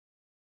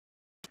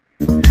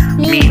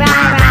Meet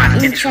Rah,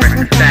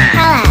 interesting fact.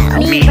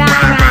 Hello. Meet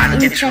Rah,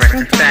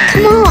 interesting fact.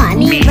 Come on.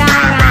 Meet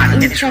Rah,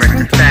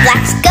 interesting fact.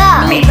 Let's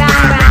go. Meet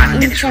Rah,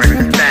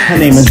 interesting fact. Her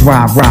name is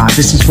Rah.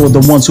 This is for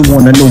the ones who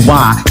wanna know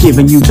why.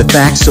 Giving you the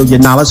facts so your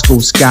knowledge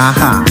goes sky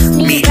high.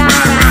 Meet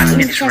Rah,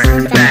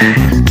 interesting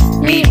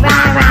fact. Meet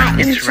Rah,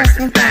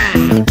 interesting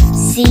fact.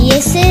 See you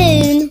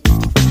soon.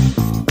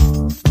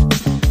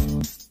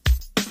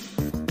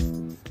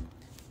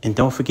 And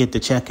don't forget to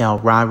check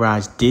out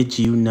Rah's Did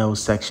You Know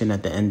section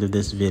at the end of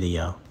this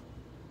video.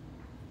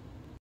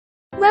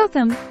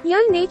 Welcome,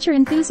 young nature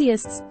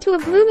enthusiasts, to a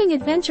blooming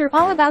adventure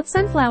all about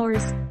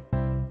sunflowers.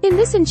 In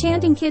this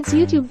enchanting kids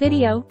YouTube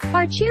video,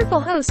 our cheerful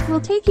host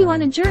will take you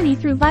on a journey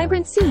through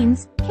vibrant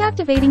scenes,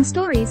 captivating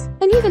stories,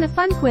 and even a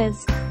fun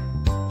quiz.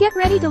 Get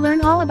ready to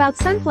learn all about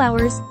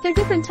sunflowers, their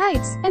different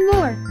types, and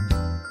more.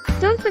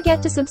 Don't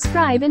forget to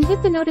subscribe and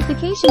hit the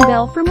notification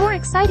bell for more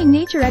exciting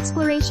nature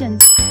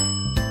explorations.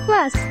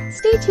 Plus,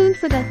 stay tuned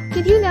for the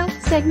Did You Know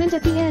segment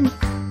at the end.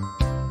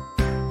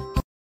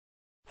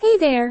 Hey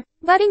there,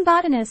 budding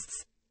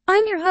botanists.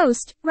 I'm your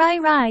host,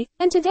 Rai,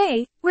 and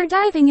today, we're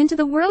diving into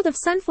the world of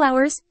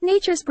sunflowers,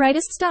 nature's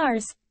brightest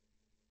stars.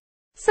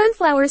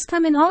 Sunflowers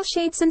come in all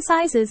shapes and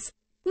sizes.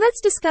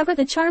 Let's discover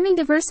the charming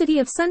diversity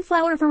of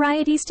sunflower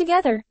varieties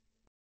together.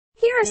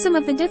 Here are some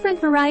of the different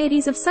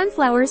varieties of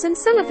sunflowers and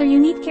some of their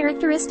unique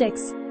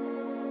characteristics.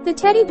 The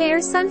teddy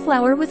bear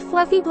sunflower with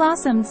fluffy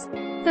blossoms.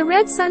 The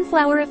red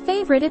sunflower, a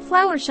favorite at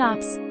flower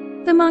shops.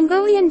 The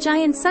Mongolian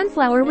giant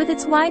sunflower with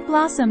its wide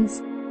blossoms.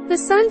 The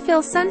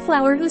sunflower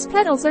sunflower whose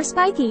petals are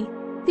spiky.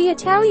 The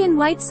Italian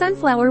white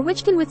sunflower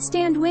which can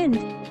withstand wind.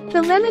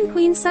 The lemon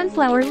queen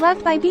sunflower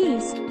loved by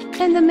bees.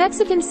 And the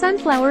Mexican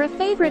sunflower, a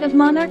favorite of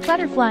monarch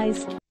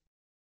butterflies.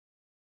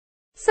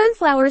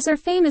 Sunflowers are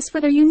famous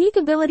for their unique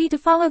ability to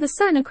follow the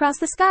sun across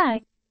the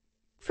sky.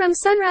 From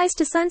sunrise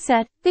to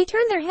sunset, they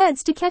turn their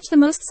heads to catch the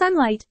most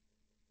sunlight.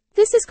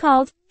 This is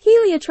called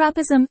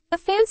heliotropism, a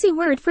fancy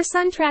word for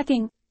sun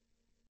tracking.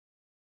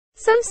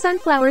 Some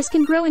sunflowers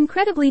can grow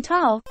incredibly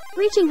tall,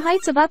 reaching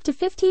heights of up to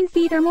 15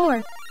 feet or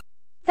more.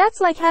 That's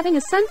like having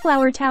a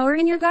sunflower tower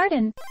in your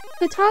garden.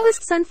 The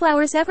tallest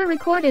sunflowers ever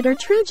recorded are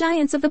true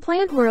giants of the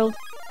plant world.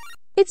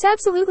 It's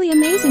absolutely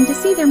amazing to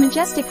see their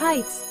majestic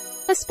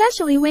heights,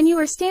 especially when you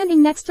are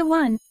standing next to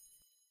one.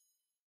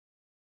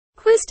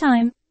 Quiz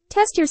time.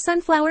 Test your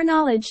sunflower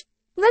knowledge.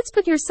 Let's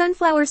put your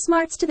sunflower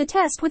smarts to the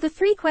test with a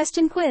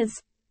 3-question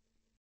quiz.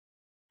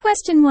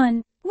 Question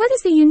 1. What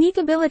is the unique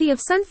ability of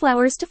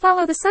sunflowers to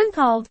follow the sun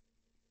called?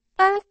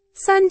 A.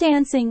 Sun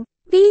dancing.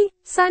 B.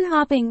 Sun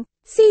hopping.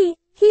 C.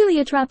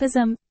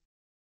 Heliotropism.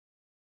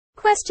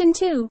 Question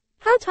 2.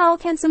 How tall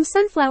can some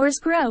sunflowers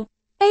grow?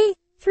 A.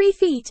 3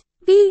 feet.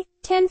 B.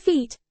 10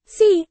 feet.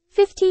 C.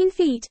 15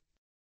 feet.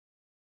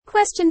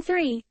 Question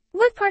 3.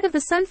 What part of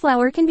the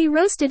sunflower can be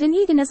roasted and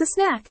eaten as a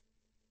snack?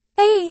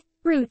 A.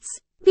 Roots.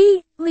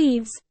 B.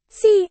 Leaves.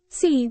 C.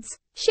 Seeds.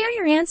 Share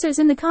your answers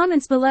in the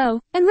comments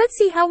below, and let's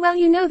see how well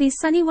you know these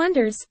sunny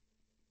wonders.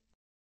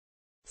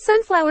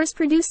 Sunflowers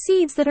produce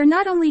seeds that are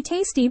not only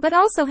tasty but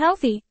also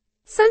healthy.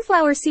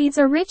 Sunflower seeds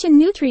are rich in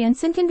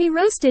nutrients and can be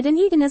roasted and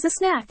eaten as a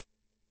snack.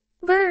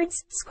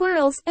 Birds,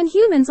 squirrels, and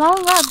humans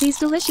all love these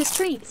delicious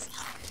treats.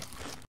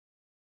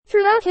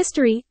 Throughout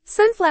history,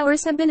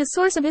 sunflowers have been a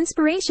source of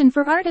inspiration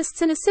for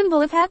artists and a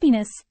symbol of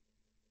happiness.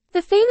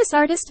 The famous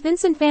artist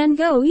Vincent van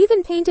Gogh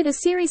even painted a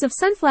series of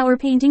sunflower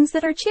paintings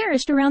that are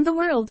cherished around the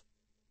world.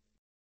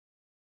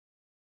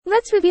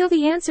 Let's reveal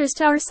the answers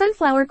to our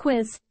sunflower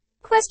quiz.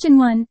 Question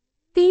 1.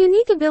 The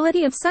unique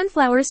ability of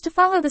sunflowers to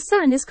follow the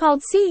sun is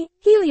called C.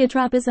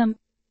 Heliotropism.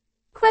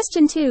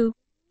 Question 2.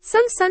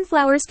 Some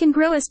sunflowers can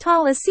grow as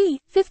tall as C.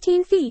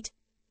 15 feet.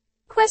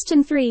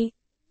 Question 3.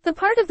 The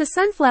part of the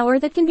sunflower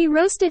that can be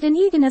roasted and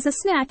eaten as a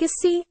snack is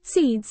C.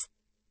 Seeds.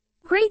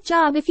 Great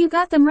job if you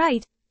got them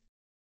right.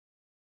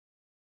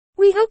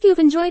 We hope you've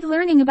enjoyed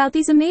learning about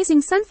these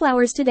amazing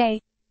sunflowers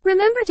today.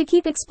 Remember to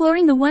keep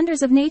exploring the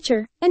wonders of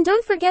nature, and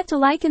don't forget to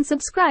like and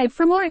subscribe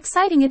for more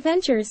exciting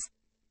adventures.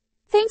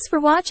 Thanks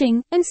for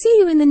watching, and see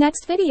you in the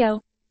next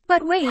video.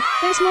 But wait,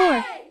 there's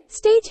more.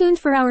 Stay tuned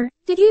for our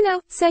Did You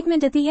Know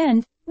segment at the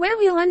end, where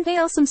we'll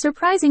unveil some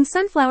surprising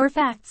sunflower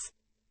facts.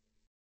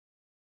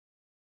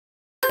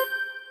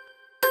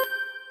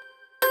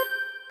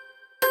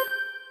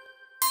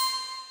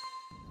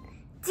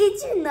 Did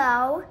you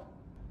know?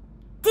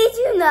 Did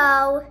you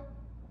know?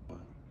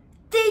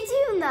 Did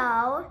you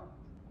know?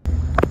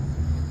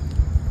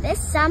 This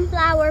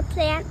sunflower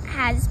plant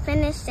has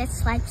finished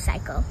its life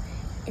cycle.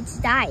 It's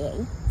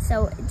dying,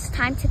 so it's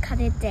time to cut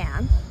it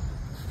down.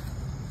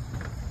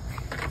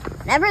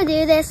 Never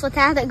do this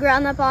without a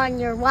grown-up on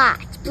your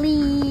watch,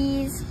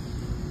 please.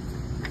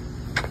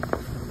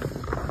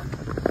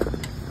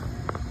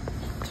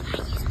 Can I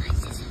use my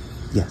scissors?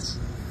 Yes.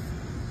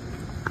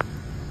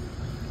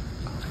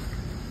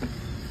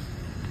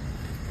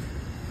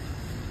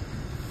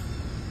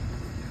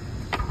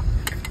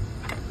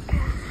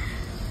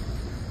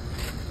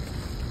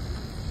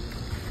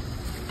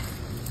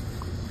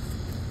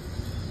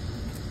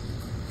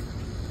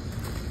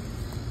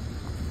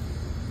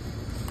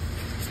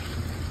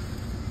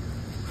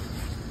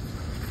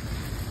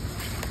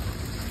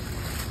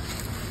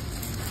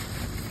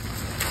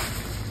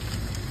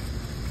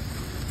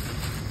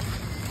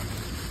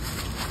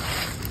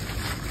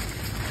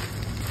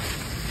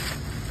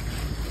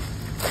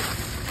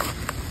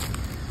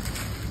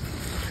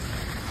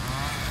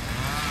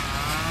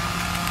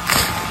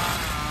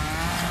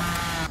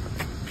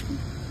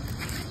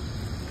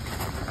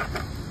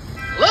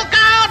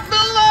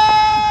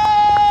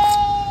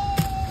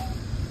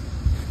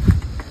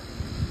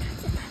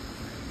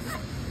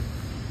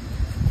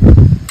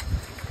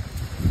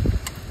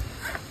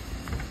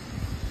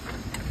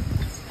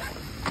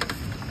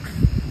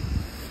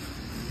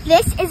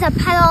 This is a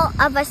petal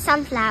of a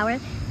sunflower.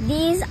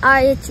 These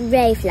are its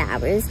ray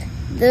flowers.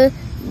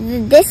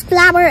 This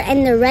flower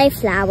and the ray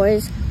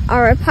flowers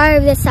are a part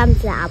of the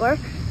sunflower.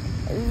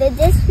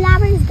 This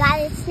flower got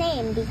its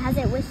name because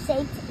it was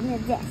shaped in a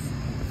disc,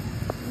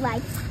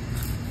 like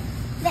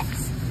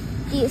this.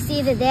 Do you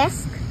see the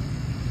disc?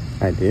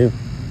 I do.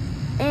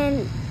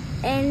 And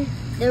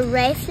the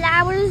ray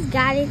flowers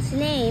got its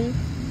name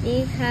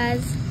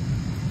because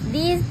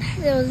these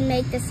petals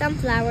make the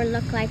sunflower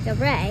look like a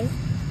ray.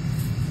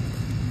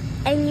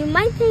 And you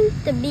might think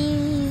the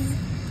bees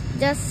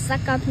just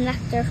suck up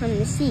nectar from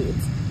the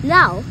seeds.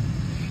 No,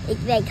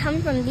 they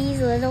come from these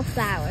little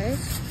flowers.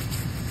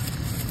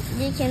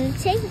 You can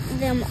take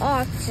them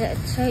off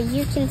so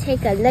you can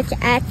take a look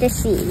at the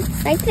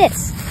seeds, like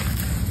this.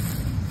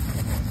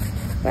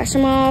 Brush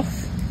them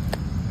off.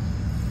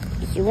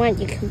 If you want,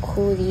 you can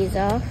cool these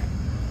off.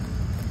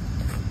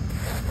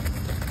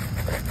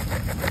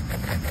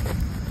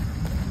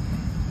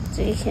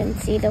 So you can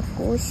see the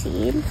full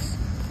seeds.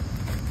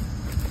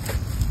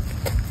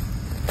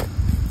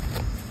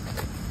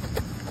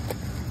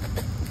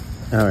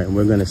 All right,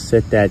 we're gonna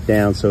set that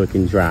down so it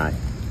can dry.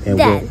 And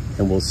Then.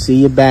 we'll see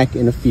you back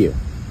in a few.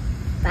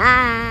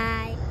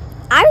 Bye.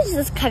 I was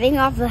just cutting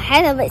off the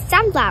head of a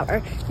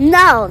sunflower.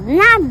 No,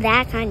 not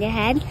that kind of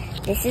head.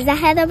 This is the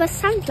head of a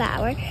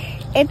sunflower.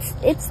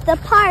 It's the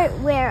part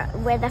where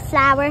the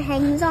flower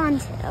hangs on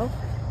to.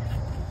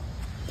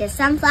 The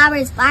sunflower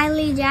is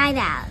finally dried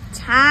out.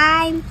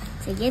 Time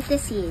to get the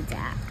seeds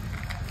out.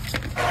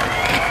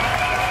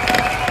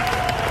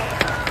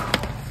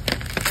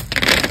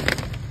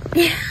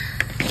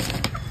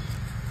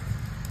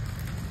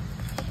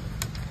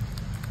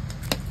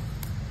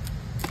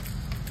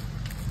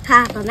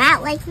 Pop them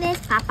out like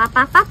this. Pop, pop,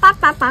 pop, pop, pop,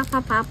 pop, pop,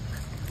 pop, pop.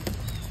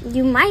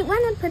 You might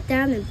want to put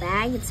down a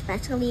bag,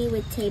 especially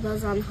with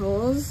tables on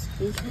holes.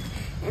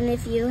 And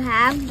if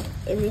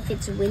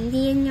it's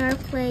windy in your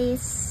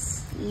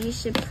place, you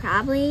should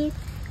probably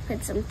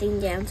put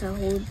something down to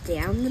hold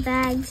down the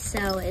bag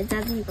so it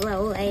doesn't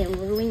blow away and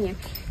ruin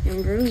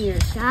your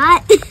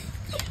shot.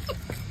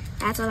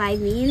 That's what I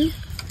mean.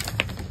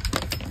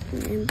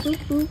 And boop,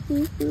 boop,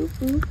 boop, boop,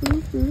 boop,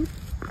 boop, boop.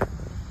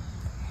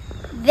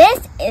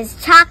 This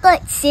is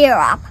chocolate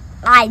syrup.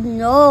 I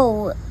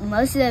know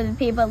most of the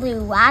people who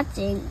are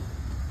watching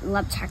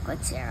love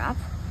chocolate syrup,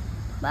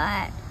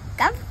 but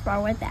gotta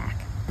throw it back.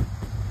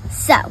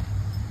 So,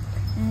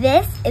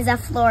 this is a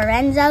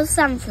Florenzo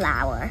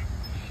sunflower.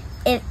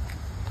 It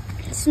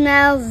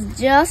smells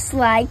just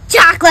like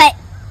chocolate.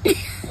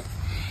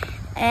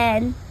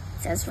 And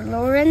it says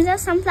Florenzo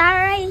sunflower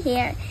right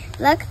here.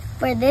 Look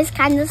for this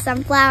kind of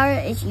sunflower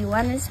if you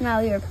want to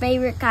smell your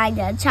favorite kind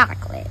of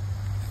chocolate.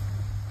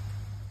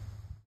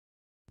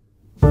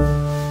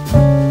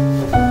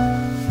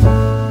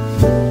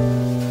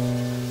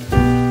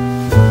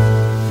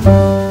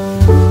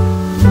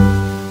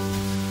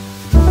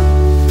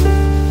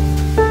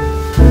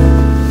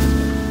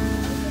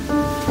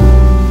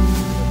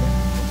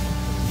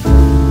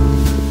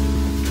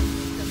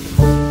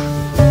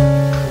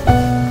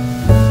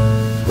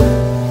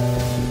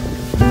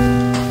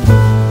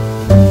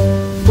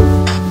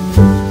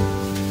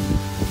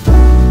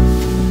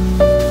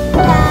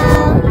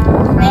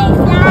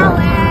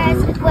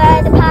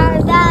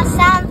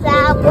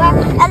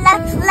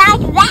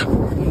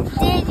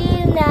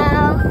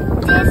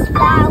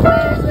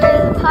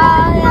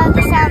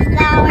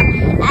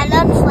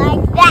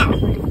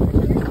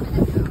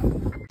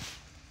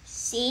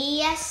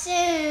 See ya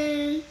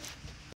soon.